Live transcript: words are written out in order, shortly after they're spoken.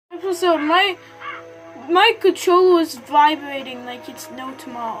episode, my controller was vibrating like it's no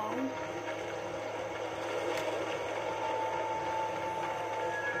tomorrow.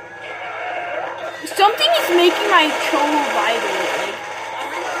 Something is making my controller vibrate,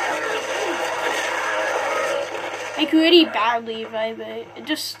 like really badly vibrate. It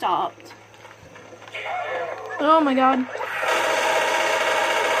just stopped. Oh my god.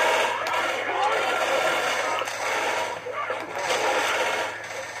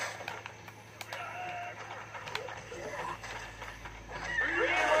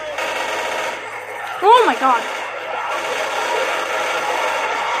 Oh my god.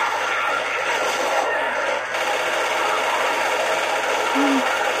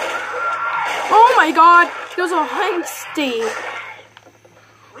 Oh my god, there's a hunt stay.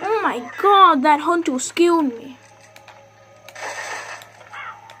 Oh my god, that hunt will kill me.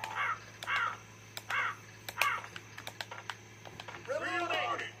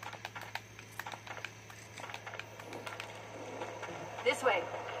 This way.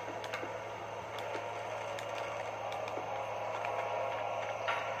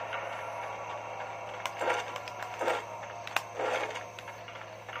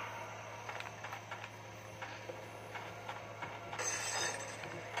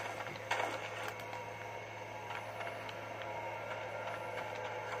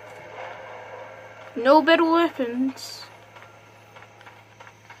 No better weapons.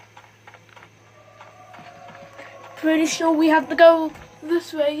 Pretty sure we have to go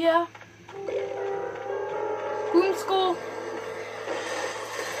this way, yeah? Boom school.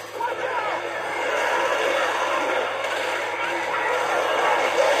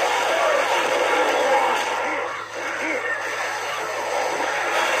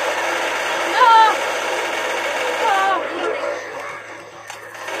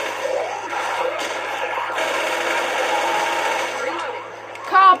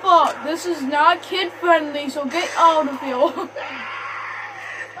 This is not kid friendly, so get out of here. Molotov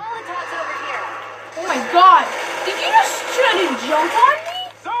over here. Oh my god! Did you just try to jump on me?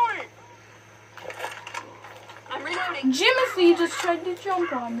 Zoe! I'm reloading. Jimothy just tried to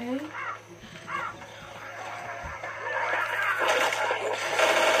jump on me.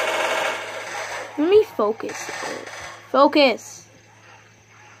 Let me focus. Focus.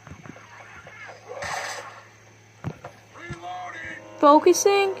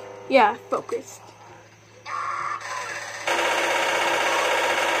 Focusing? Yeah, focused.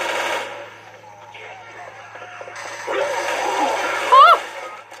 Ah!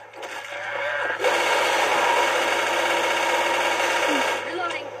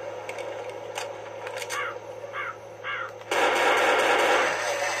 Reloading.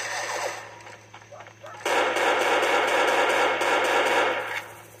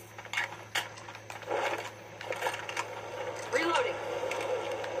 Reloading.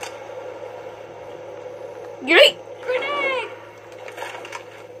 Great! Grenade!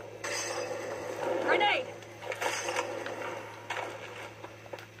 Grenade!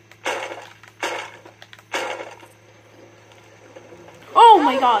 Oh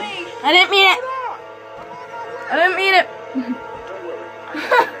my god! I didn't mean it! I didn't mean it!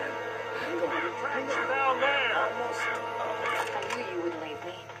 I knew you wouldn't leave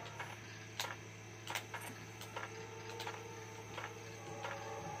me.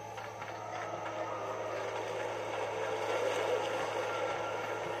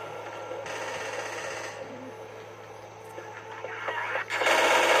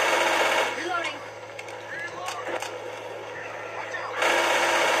 Reloading. Reloading.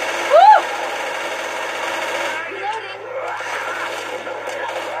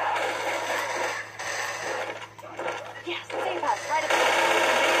 Yes, safe house, right up there.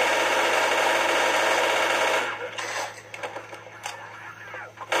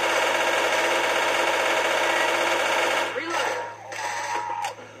 Reload.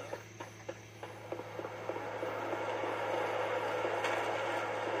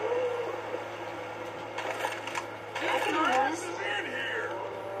 I can do this.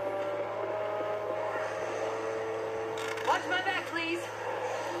 Watch my back, please.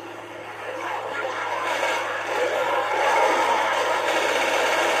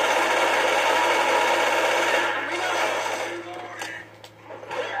 I'm reloading.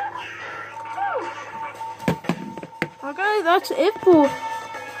 Okay, that's it for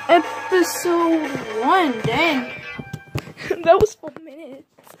episode 1. Dang. That was 4 minutes.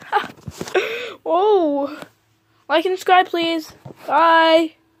 Whoa. Like and subscribe, please.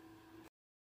 Bye.